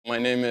My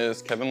name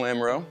is Kevin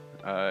Lamoureux.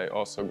 I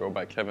also go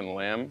by Kevin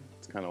Lam.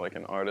 It's kind of like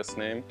an artist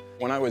name.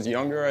 When I was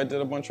younger, I did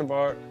a bunch of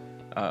art,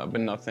 but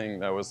nothing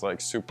that was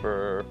like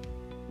super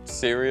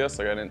serious.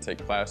 Like I didn't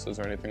take classes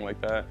or anything like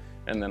that.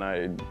 And then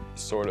I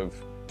sort of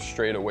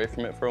strayed away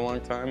from it for a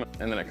long time.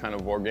 And then it kind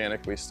of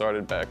organically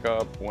started back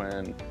up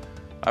when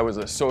I was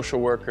a social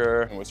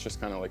worker and was just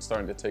kind of like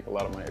starting to take a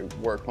lot of my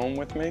work home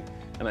with me,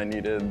 and I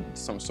needed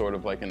some sort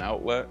of like an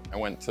outlet. I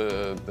went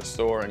to the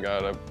store and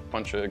got a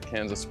bunch of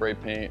cans of spray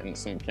paint and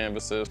some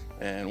canvases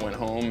and went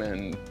home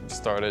and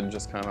started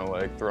just kind of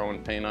like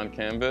throwing paint on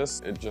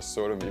canvas. It just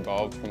sort of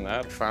evolved from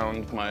that. I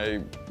found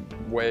my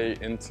way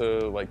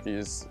into like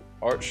these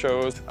art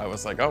shows. I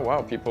was like, oh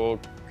wow, people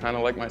kind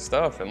of like my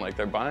stuff and like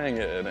they're buying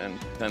it, and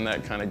then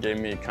that kind of gave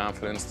me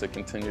confidence to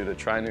continue to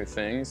try new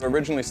things. I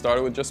originally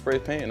started with just spray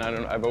paint, and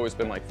I've always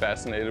been like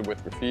fascinated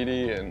with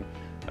graffiti and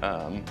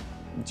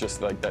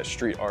just like that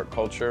street art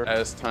culture.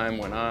 As time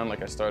went on,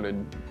 like I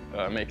started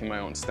making my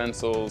own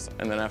stencils,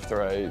 and then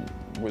after I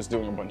was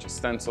doing a bunch of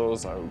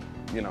stencils, I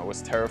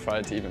was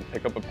terrified to even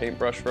pick up a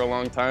paintbrush for a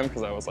long time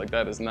because I was like,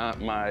 that is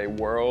not my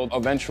world.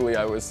 Eventually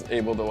I was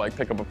able to like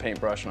pick up a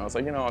paintbrush, and I was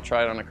like, I'll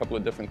try it on a couple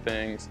of different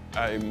things.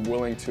 I'm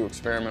willing to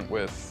experiment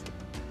with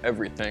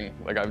everything.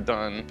 Like I've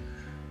done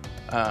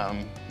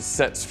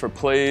sets for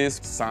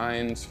plays,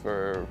 signs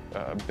for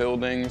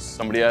buildings.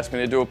 Somebody asked me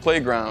to do a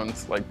playground,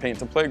 like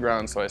paint a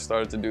playground, so I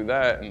started to do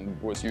that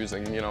and was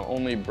using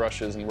only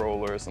brushes and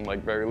rollers and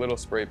like very little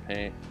spray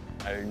paint.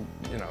 I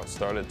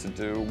started to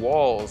do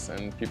walls,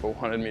 and people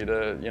wanted me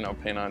to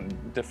paint on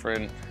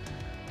different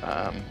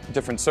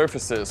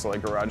surfaces, so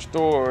like garage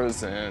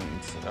doors and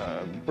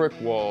brick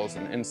walls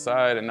and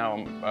inside. And now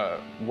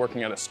I'm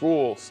working at a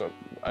school, so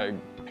I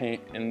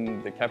paint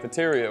in the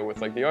cafeteria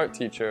with like the art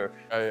teacher.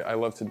 I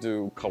love to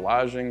do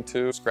collaging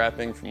too,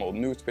 scrapping from old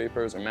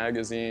newspapers or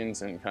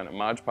magazines and kind of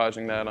Mod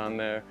Podging that on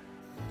there.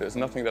 There's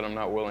nothing that I'm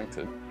not willing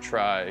to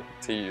try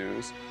to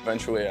use.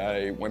 Eventually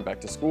I went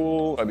back to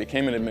school. I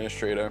became an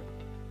administrator,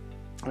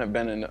 and I've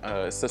been an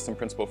assistant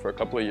principal for a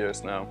couple of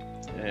years now,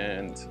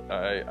 and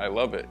I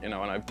love it, and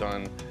I've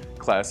done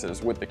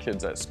classes with the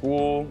kids at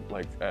school,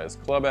 like as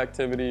club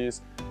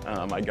activities.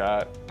 I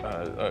got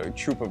a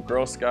troop of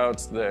Girl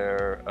Scouts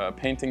their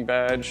painting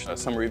badge,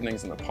 summer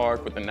evenings in the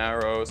park with the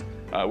Narrows,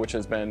 which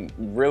has been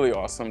really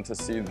awesome to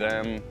see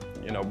them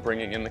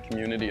bringing in the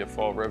community of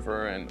Fall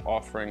River and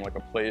offering like a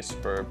place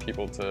for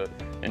people to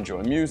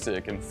enjoy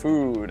music and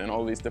food and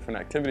all these different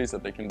activities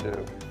that they can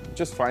do.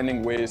 Just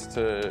finding ways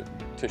to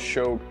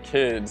show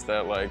kids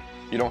that like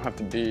you don't have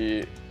to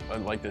be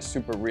like this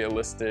super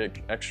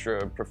realistic,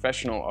 extra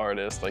professional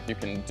artist. Like you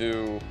can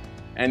do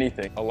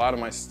anything. A lot of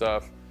my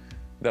stuff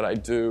that I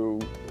do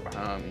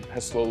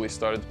has slowly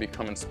started to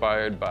become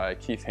inspired by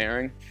Keith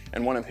Haring,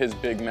 and one of his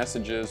big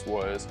messages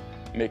was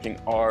making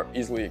art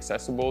easily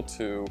accessible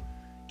to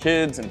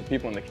kids and to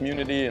people in the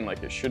community, and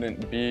like it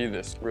shouldn't be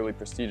this really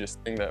prestigious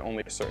thing that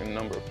only a certain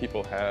number of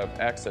people have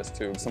access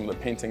to. Some of the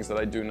paintings that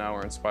I do now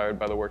are inspired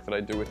by the work that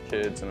I do with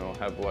kids, and it'll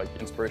have like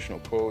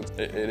inspirational quotes.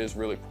 It is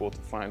really cool to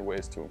find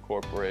ways to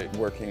incorporate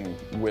working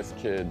with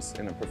kids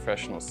in a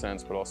professional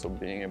sense, but also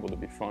being able to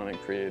be fun and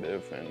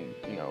creative and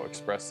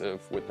expressive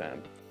with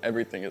them.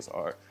 Everything is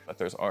art, but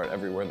there's art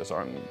everywhere. There's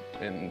art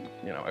in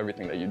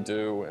everything that you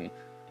do, and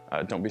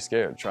don't be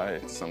scared.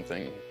 Try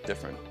something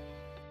different.